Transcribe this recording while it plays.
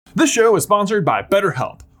This show is sponsored by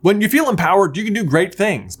BetterHelp. When you feel empowered, you can do great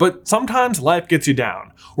things, but sometimes life gets you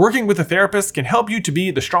down. Working with a therapist can help you to be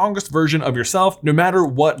the strongest version of yourself no matter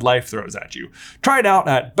what life throws at you. Try it out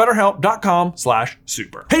at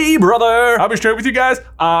betterhelp.com/super. Hey brother, I'll be straight with you guys.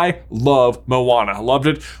 I love Moana. I loved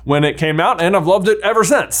it when it came out and I've loved it ever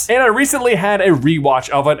since. And I recently had a rewatch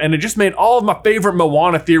of it and it just made all of my favorite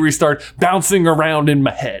Moana theories start bouncing around in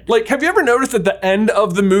my head. Like, have you ever noticed at the end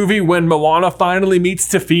of the movie when Moana finally meets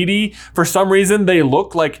Te Fiti, for some reason they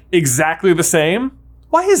look like exactly the same?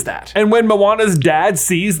 Why is that? And when Moana's dad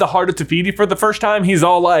sees the heart of Te Fiti for the first time, he's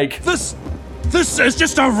all like, This is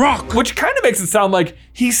just a rock. Which kind of makes it sound like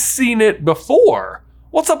he's seen it before.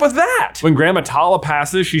 What's up with that? When Grandma Tala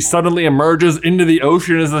passes, she suddenly emerges into the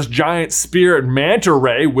ocean as this giant spirit manta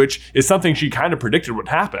ray, which is something she kind of predicted would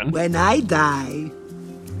happen. When I die,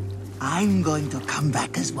 I'm going to come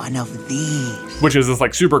back as one of these. Which is this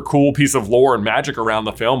like super cool piece of lore and magic around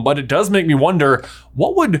the film, but it does make me wonder,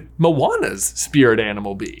 what would Moana's spirit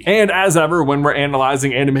animal be? And as ever, when we're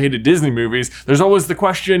analyzing animated Disney movies, there's always the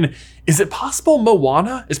question, is it possible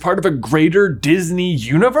Moana is part of a greater Disney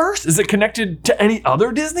universe? Is it connected to any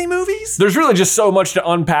other Disney movies? There's really just so much to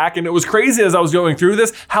unpack, and it was crazy as I was going through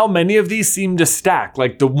this, how many of these seem to stack.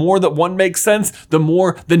 Like the more that one makes sense, the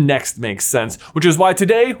more the next makes sense, which is why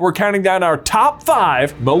today we're counting down our top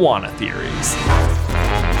 5 Moana theories.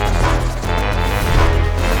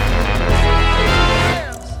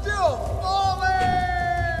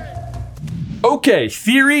 Okay,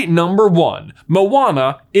 theory number 1.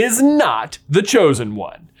 Moana is not the chosen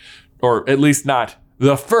one. Or at least not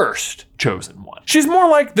the first chosen one. She's more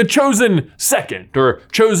like the chosen second, or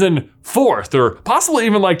chosen 4th, or possibly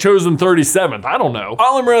even like chosen 37th. I don't know.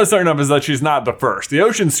 All I'm really certain of is that she's not the first. The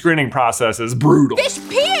ocean screening process is brutal. Fish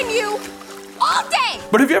pee in you all day.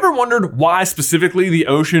 But have you ever wondered why specifically the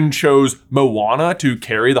ocean chose Moana to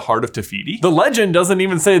carry the heart of Te Fiti? The legend doesn't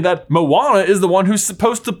even say that Moana is the one who's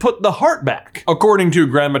supposed to put the heart back. According to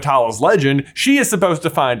Grandma Tala's legend, she is supposed to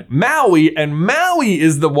find Maui, and Maui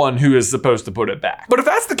is the one who is supposed to put it back. But if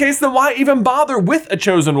that's the case, then why even bother with a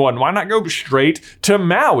chosen one? Why not go straight to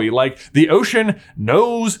Maui? Like, the ocean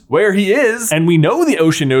knows where he is, and we know the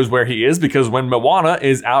ocean knows where he is because when Moana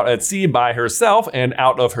is out at sea by herself and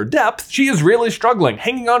out of her depth, she is really struggling,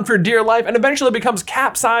 hanging on for dear life, and eventually becomes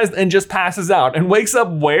capsized and just passes out and wakes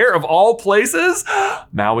up where, of all places?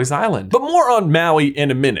 Maui's Island. But more on Maui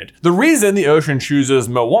in a minute. The reason the ocean chooses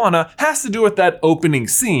Moana has to do with that opening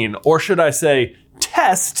scene, or should I say,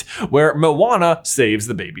 test, where Moana saves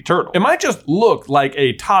the baby turtle. It might just look like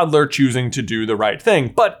a toddler choosing to do the right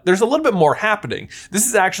thing, but there's a little bit more happening. This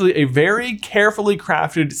is actually a very carefully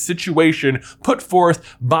crafted situation put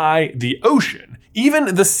forth by the ocean.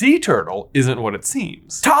 Even the sea turtle isn't what it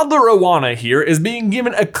seems. Toddler Moana here is being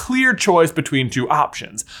given a clear choice between two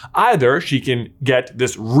options. Either she can get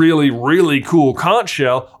this really, really cool conch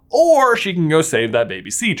shell, or she can go save that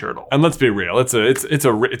baby sea turtle. And let's be real, it's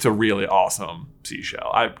a really awesome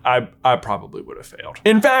seashell. I probably would have failed.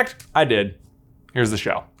 In fact, I did. Here's the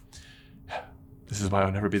shell. This is why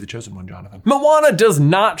I'll never be the chosen one, Jonathan. Moana does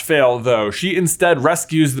not fail though. She instead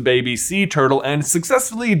rescues the baby sea turtle and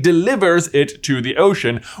successfully delivers it to the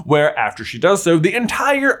ocean, where after she does so, the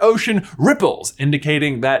entire ocean ripples,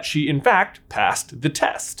 indicating that she in fact passed the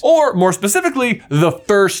test. Or more specifically, the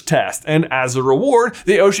first test. And as a reward,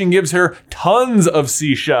 the ocean gives her tons of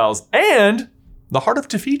seashells and the heart of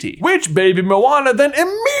Te Fiti, which baby Moana then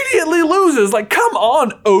immediately loses. Like, come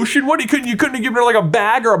on, ocean, what, you couldn't have given her like a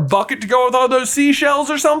bag or a bucket to go with all those seashells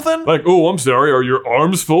or something? Like, oh, I'm sorry, are your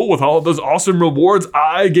arms full with all of those awesome rewards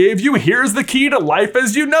I gave you? Here's the key to life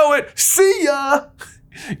as you know it. See ya.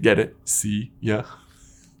 Get it? See ya.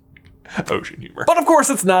 Ocean humor. But of course,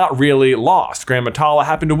 it's not really lost. Grandma Tala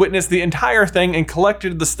happened to witness the entire thing and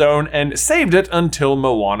collected the stone and saved it until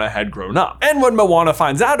Moana had grown up. And when Moana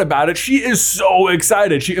finds out about it, she is so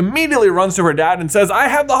excited. She immediately runs to her dad and says, I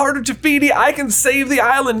have the heart of Te Fiti, I can save the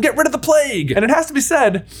island, get rid of the plague. And it has to be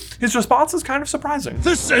said, his response is kind of surprising.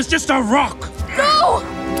 This is just a rock. No!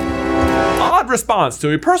 Odd response to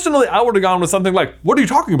me. Personally, I would have gone with something like, what are you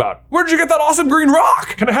talking about? Where did you get that awesome green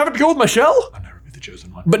rock? Can I have it to go with my shell?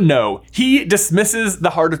 Chosen one. But no, he dismisses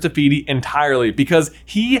the heart of Te Fiti entirely because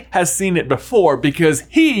he has seen it before, because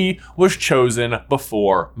he was chosen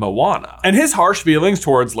before Moana. And his harsh feelings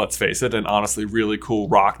towards, let's face it, an honestly really cool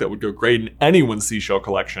rock that would go great in anyone's seashell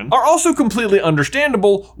collection are also completely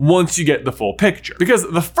understandable once you get the full picture. Because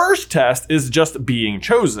the first test is just being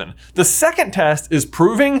chosen. The second test is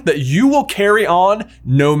proving that you will carry on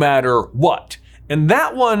no matter what. And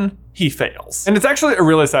that one he fails. And it's actually a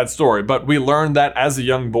really sad story, but we learned that as a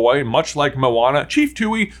young boy, much like Moana, Chief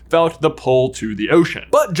Tui felt the pull to the ocean.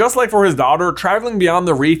 But just like for his daughter, traveling beyond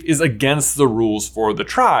the reef is against the rules for the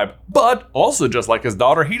tribe. But also just like his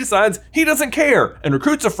daughter, he decides he doesn't care and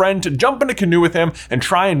recruits a friend to jump in a canoe with him and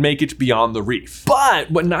try and make it beyond the reef. But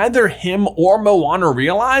what neither him or Moana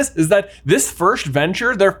realize is that this first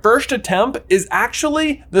venture, their first attempt, is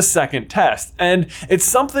actually the second test. And it's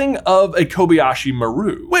something of a Kobayashi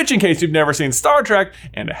Maru, which in case you've never seen Star Trek,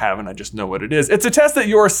 and I haven't, I just know what it is. It's a test that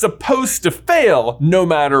you're supposed to fail no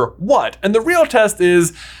matter what. And the real test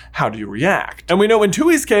is, how do you react? And we know in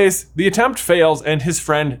Tui's case, the attempt fails and his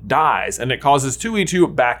friend dies, and it causes Tui to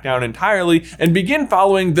back down entirely and begin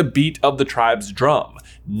following the beat of the tribe's drum.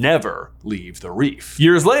 Never leave the reef.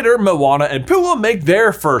 Years later, Moana and Pua make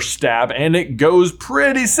their first stab, and it goes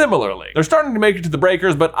pretty similarly. They're starting to make it to the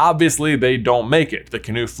breakers, but obviously they don't make it. The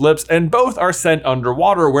canoe flips, and both are sent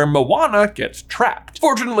underwater, where Moana gets trapped.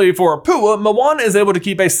 Fortunately for Pua, Moana is able to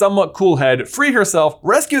keep a somewhat cool head, free herself,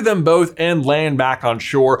 rescue them both, and land back on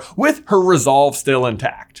shore with her resolve still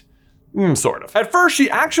intact. Sort of. At first, she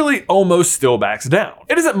actually almost still backs down.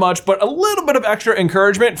 It isn't much, but a little bit of extra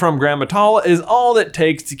encouragement from Grandma Tala is all it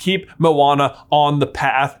takes to keep Moana on the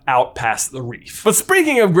path out past the reef. But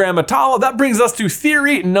speaking of Grandma Tala, that brings us to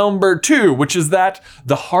theory number 2, which is that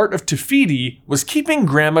the heart of Te Fiti was keeping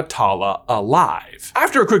Grandma Tala alive.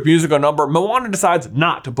 After a quick musical number, Moana decides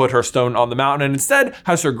not to put her stone on the mountain and instead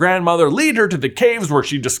has her grandmother lead her to the caves where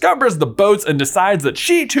she discovers the boats and decides that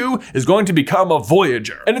she too is going to become a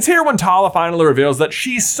voyager. And it's here when Tala finally reveals that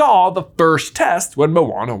she saw the first test when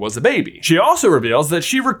Moana was a baby. She also reveals that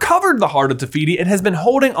she recovered the heart of Te Fiti and has been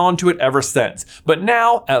holding on to it ever since, but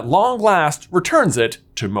now, at long last, returns it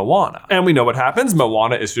to Moana. And we know what happens.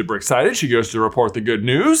 Moana is super excited. She goes to report the good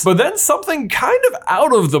news, but then something kind of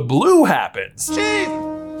out of the blue happens. Chief!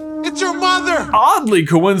 It's your mother! Oddly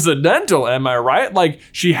coincidental, am I right? Like,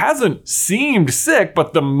 she hasn't seemed sick,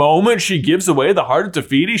 but the moment she gives away the heart of Te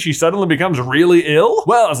Fiti, she suddenly becomes really ill?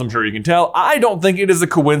 Well, as I'm sure you can tell, I don't think it is a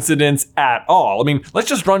coincidence at all. I mean, let's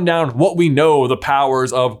just run down what we know the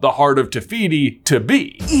powers of the heart of Te Fiti to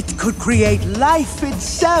be. It could create life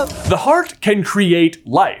itself. The heart can create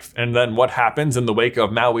life, and then what happens in the wake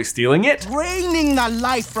of Maui stealing it? Raining the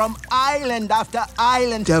life from island after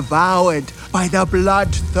island, devoured by the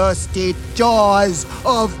bloodthirsty jaws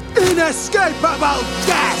of inescapable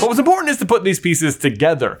death. But what's important is to put these pieces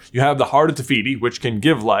together. You have the heart of Te Fiti, which can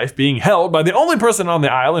give life, being held by the only person on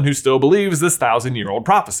the island who still believes this 1,000-year-old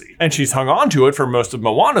prophecy. And she's hung on to it for most of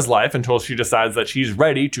Moana's life until she decides that she's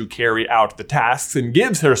ready to carry out the tasks and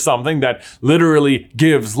gives her something that literally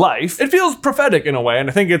gives life. It feels prophetic in a way, and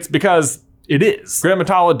I think it's because it is. Grandma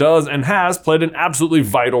Tala does and has played an absolutely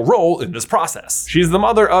vital role in this process. She's the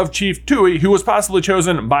mother of Chief Tui, who was possibly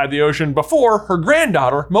chosen by the ocean before her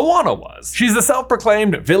granddaughter Moana was. She's the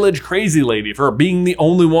self-proclaimed village crazy lady for being the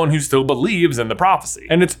only one who still believes in the prophecy.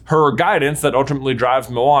 And it's her guidance that ultimately drives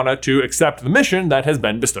Moana to accept the mission that has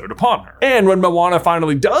been bestowed upon her. And when Moana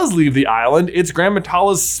finally does leave the island, it's Grandma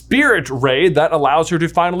Tala's spirit ray that allows her to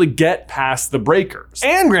finally get past the breakers.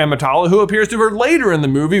 And Grandma Tala, who appears to her later in the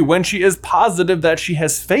movie when she is positive that she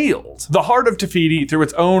has failed. The heart of Te Fiti, through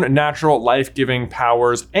its own natural life-giving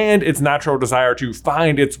powers and its natural desire to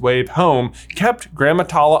find its way home, kept Grandma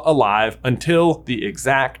Tala alive until the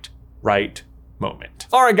exact right moment.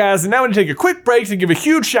 All right, guys, and now we need to take a quick break to give a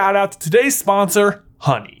huge shout out to today's sponsor,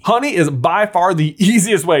 Honey. Honey is by far the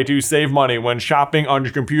easiest way to save money when shopping on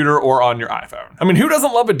your computer or on your iPhone. I mean, who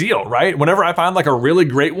doesn't love a deal, right? Whenever I find like a really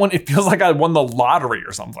great one, it feels like I won the lottery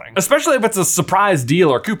or something. Especially if it's a surprise deal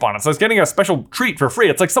or coupon. It's like getting a special treat for free.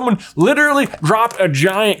 It's like someone literally dropped a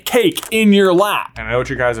giant cake in your lap. And I know what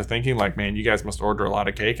you guys are thinking, like, man, you guys must order a lot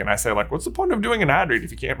of cake. And I say, like, what's the point of doing an ad read if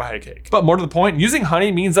you can't buy a cake? But more to the point, using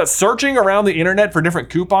Honey means that searching around the internet for different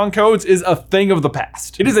coupon codes is a thing of the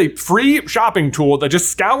past. It is a free shopping tool that just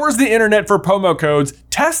scours the internet for promo codes,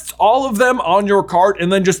 tests all of them on your cart, and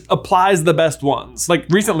then just applies the best ones. Like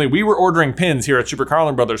recently, we were ordering pins here at Super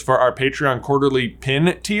Carlin Brothers for our Patreon quarterly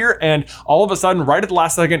pin tier, and all of a sudden, right at the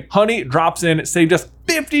last second, Honey drops in, saved us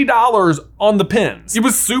 $50 on the pins. It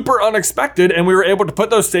was super unexpected, and we were able to put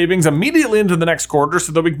those savings immediately into the next quarter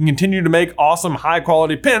so that we can continue to make awesome high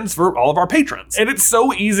quality pins for all of our patrons. And it's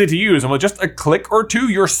so easy to use, and with just a click or two,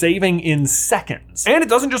 you're saving in seconds. And it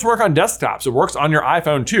doesn't just work on desktops, it works on your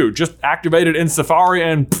iPhone too. Just activate it in Safari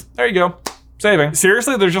and there you go. saving.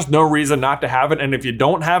 Seriously, there's just no reason not to have it, and if you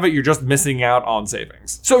don't have it, you're just missing out on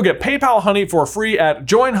savings. So get PayPal Honey for free at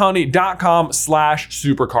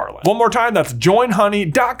joinhoney.com/supercarlin. One more time, that's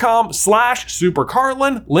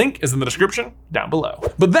joinhoney.com/supercarlin. Link is in the description down below.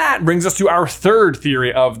 But that brings us to our third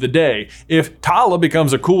theory of the day. If Tala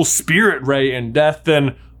becomes a cool spirit ray in death,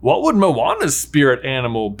 then what would Moana's spirit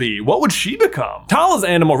animal be? What would she become? Tala's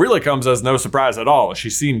animal really comes as no surprise at all.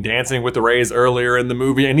 She's seen dancing with the rays earlier in the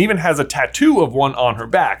movie and even has a tattoo of one on her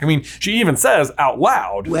back. I mean, she even says out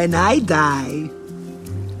loud, When I die,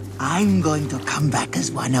 I'm going to come back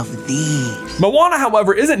as one of these. Moana,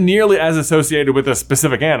 however, isn't nearly as associated with a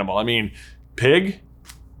specific animal. I mean, pig?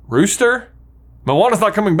 Rooster? Moana's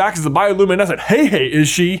not coming back as a bioluminescent hey, is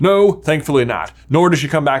she? No, thankfully not. Nor does she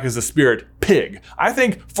come back as a spirit pig. I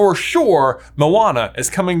think for sure Moana is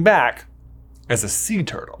coming back as a sea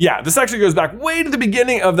turtle. Yeah, this actually goes back way to the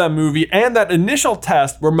beginning of that movie and that initial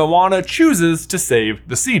test where Moana chooses to save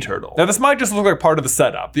the sea turtle. Now, this might just look like part of the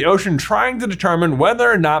setup, the ocean trying to determine whether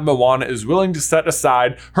or not Moana is willing to set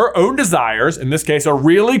aside her own desires, in this case a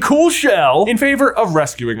really cool shell, in favor of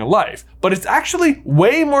rescuing a life. But it's actually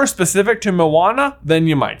way more specific to Moana than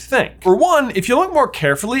you might think. For one, if you look more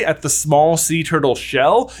carefully at the small sea turtle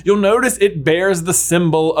shell, you'll notice it bears the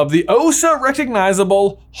symbol of the oh-so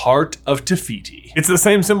recognizable Heart of Te Fiti. It's the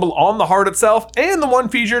same symbol on the heart itself and the one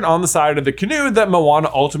featured on the side of the canoe that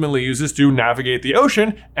Moana ultimately uses to navigate the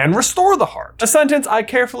ocean and restore the heart. A sentence I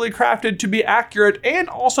carefully crafted to be accurate and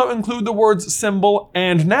also include the words symbol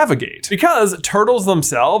and navigate, because turtles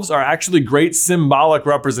themselves are actually great symbolic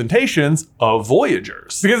representations of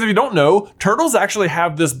voyagers. Because if you don't know, turtles actually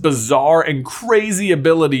have this bizarre and crazy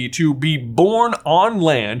ability to be born on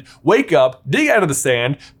land, wake up, dig out of the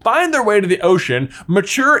sand, find their way to the ocean,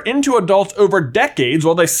 mature into adults over decades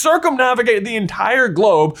while they circumnavigate the entire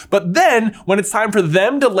globe, but then when it's time for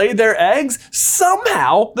them to lay their eggs,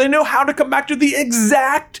 somehow they know how to come back to the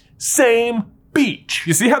exact same beach.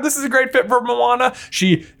 You see how this is a great fit for Moana?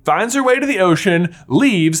 She finds her way to the ocean,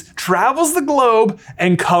 leaves, travels the globe,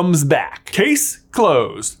 and comes back. Case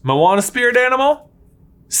closed. Moana's spirit animal?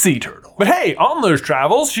 Sea turtle. But hey, on those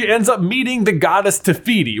travels, she ends up meeting the goddess Te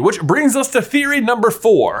Fiti, which brings us to theory number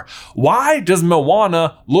 4. Why does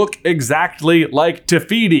Moana look exactly like Te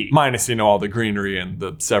Fiti? Minus, all the greenery and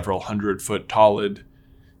the several 100-foot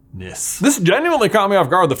tallness. This genuinely caught me off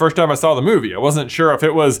guard the first time I saw the movie. I wasn't sure if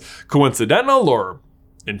it was coincidental or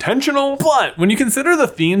intentional, but when you consider the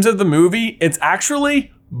themes of the movie, it's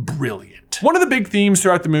actually brilliant. One of the big themes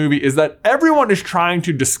throughout the movie is that everyone is trying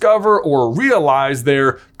to discover or realize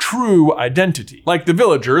their true identity. Like the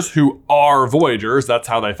villagers, who are voyagers, that's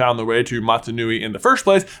how they found their way to Motunui in the first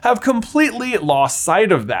place, have completely lost sight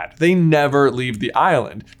of that. They never leave the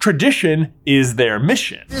island. Tradition is their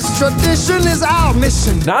mission. This tradition is our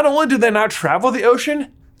mission. Not only do they not travel the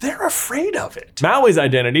ocean, they're afraid of it. Maui's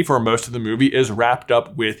identity for most of the movie is wrapped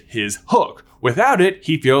up with his hook. Without it,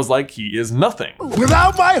 he feels like he is nothing.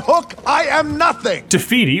 Without my hook, I am nothing. Te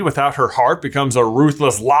Fiti, without her heart, becomes a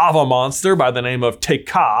ruthless lava monster by the name of Te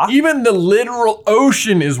Ka. Even the literal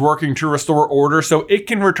ocean is working to restore order so it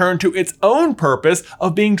can return to its own purpose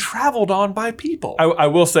of being traveled on by people. I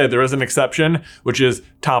will say there is an exception, which is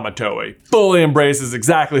Tamatoe. Fully embraces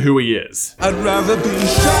exactly who he is. I'd rather be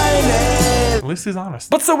shining. At least he's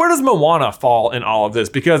honest. But so where does Moana fall in all of this?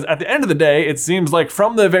 Because at the end of the day, it seems like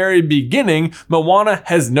from the very beginning, Moana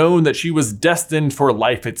has known that she was destined for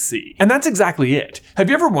life at sea. And that's exactly it. Have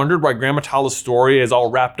you ever wondered why Grandma Tala's story is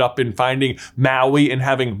all wrapped up in finding Maui and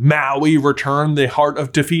having Maui return the heart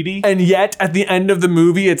of Te Fiti? And yet, at the end of the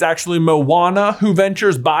movie, it's actually Moana who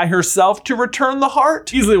ventures by herself to return the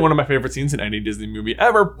heart? Easily one of my favorite scenes in any Disney movie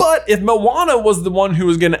ever. But if Moana was the one who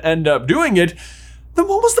was going to end up doing it, then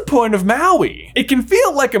what was the point of Maui? It can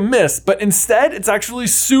feel like a miss, but instead it's actually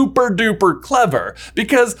super duper clever.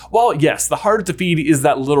 Because while yes, the heart of Te Fiti is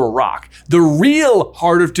that little rock, the real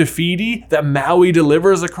heart of Te Fiti that Maui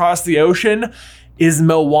delivers across the ocean is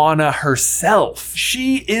Moana herself.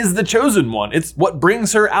 She is the chosen one. It's what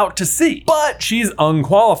brings her out to sea. But she's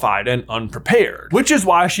unqualified and unprepared, which is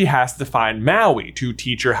why she has to find Maui to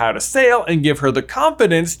teach her how to sail and give her the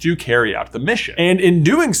confidence to carry out the mission. And in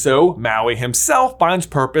doing so, Maui himself finds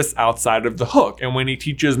purpose outside of the hook. And when he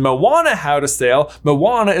teaches Moana how to sail,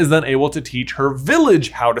 Moana is then able to teach her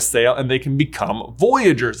village how to sail and they can become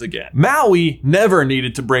voyagers again. Maui never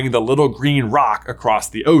needed to bring the little green rock across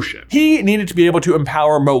the ocean. He needed to be able to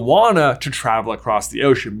empower Moana to travel across the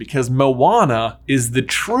ocean because Moana is the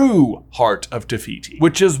true heart of Te Fiti,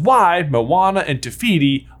 which is why Moana and Te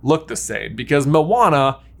Fiti look the same, because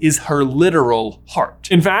Moana is her literal heart.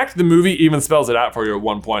 In fact, the movie even spells it out for you at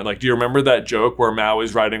one point. Like, do you remember that joke where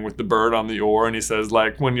Maui's riding with the bird on the oar and he says,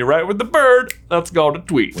 like, when you write with the bird, let's go to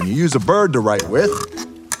tweet. When you use a bird to write with,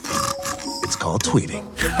 it's called tweeting.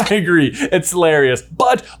 I agree, it's hilarious.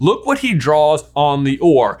 But look what he draws on the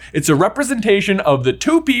oar. It's a representation of the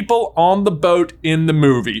two people on the boat in the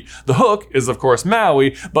movie. The hook is, of course,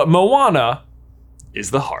 Maui, but Moana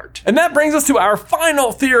is the heart. And that brings us to our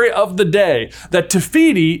final theory of the day, that Te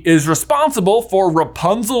Fiti is responsible for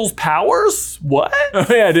Rapunzel's powers? What?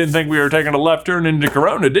 I didn't think we were taking a left turn into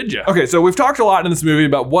Corona, did you? Okay, so we've talked a lot in this movie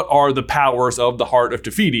about what are the powers of the heart of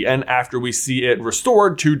Te Fiti, and after we see it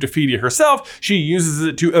restored to Te Fiti herself, she uses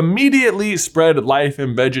it to immediately spread life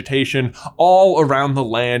and vegetation all around the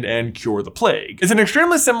land and cure the plague. It's an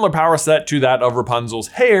extremely similar power set to that of Rapunzel's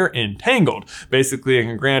hair in Tangled. Basically, it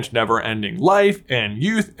can grant never-ending life and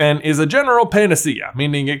youth, and is a general panacea,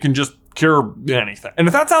 meaning it can just cure anything. And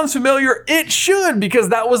if that sounds familiar, it should, because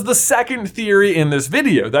that was the second theory in this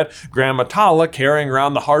video, that Grandma Tala carrying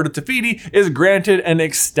around the heart of Te Fiti is granted an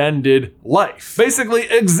extended life. Basically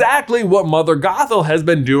exactly what Mother Gothel has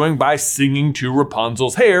been doing by singing to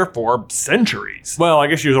Rapunzel's hair for centuries. Well, I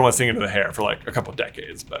guess she was only singing to the hair for like a couple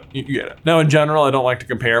decades, but you get it. Now in general, I don't like to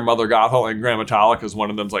compare Mother Gothel and Grandma Tala because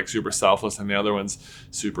one of them's like super selfless and the other one's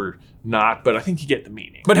super not, but I think you get the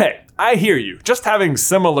meaning. But hey, I hear you. Just having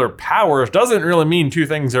similar powers doesn't really mean two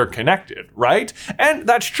things are connected, right? And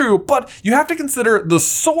that's true, but you have to consider the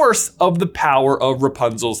source of the power of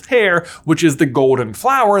Rapunzel's hair, which is the golden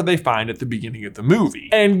flower they find at the beginning of the movie.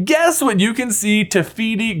 And guess what you can see Te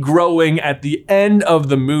Fiti growing at the end of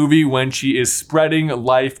the movie when she is spreading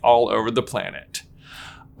life all over the planet?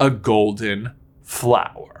 A golden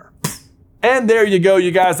flower. And there you go, you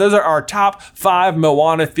guys. Those are our top 5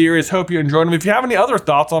 Moana theories. Hope you enjoyed them. If you have any other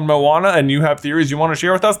thoughts on Moana and you have theories you want to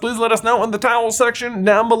share with us, please let us know in the towel section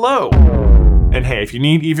down below. And hey, if you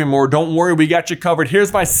need even more, don't worry, we got you covered.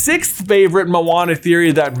 Here's my 6th favorite Moana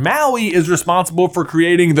theory, that Maui is responsible for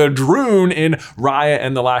creating the Droon in Raya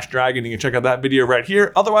and the Last Dragon. You can check out that video right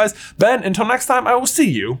here. Otherwise, Ben, until next time, I will see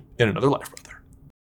you in another life.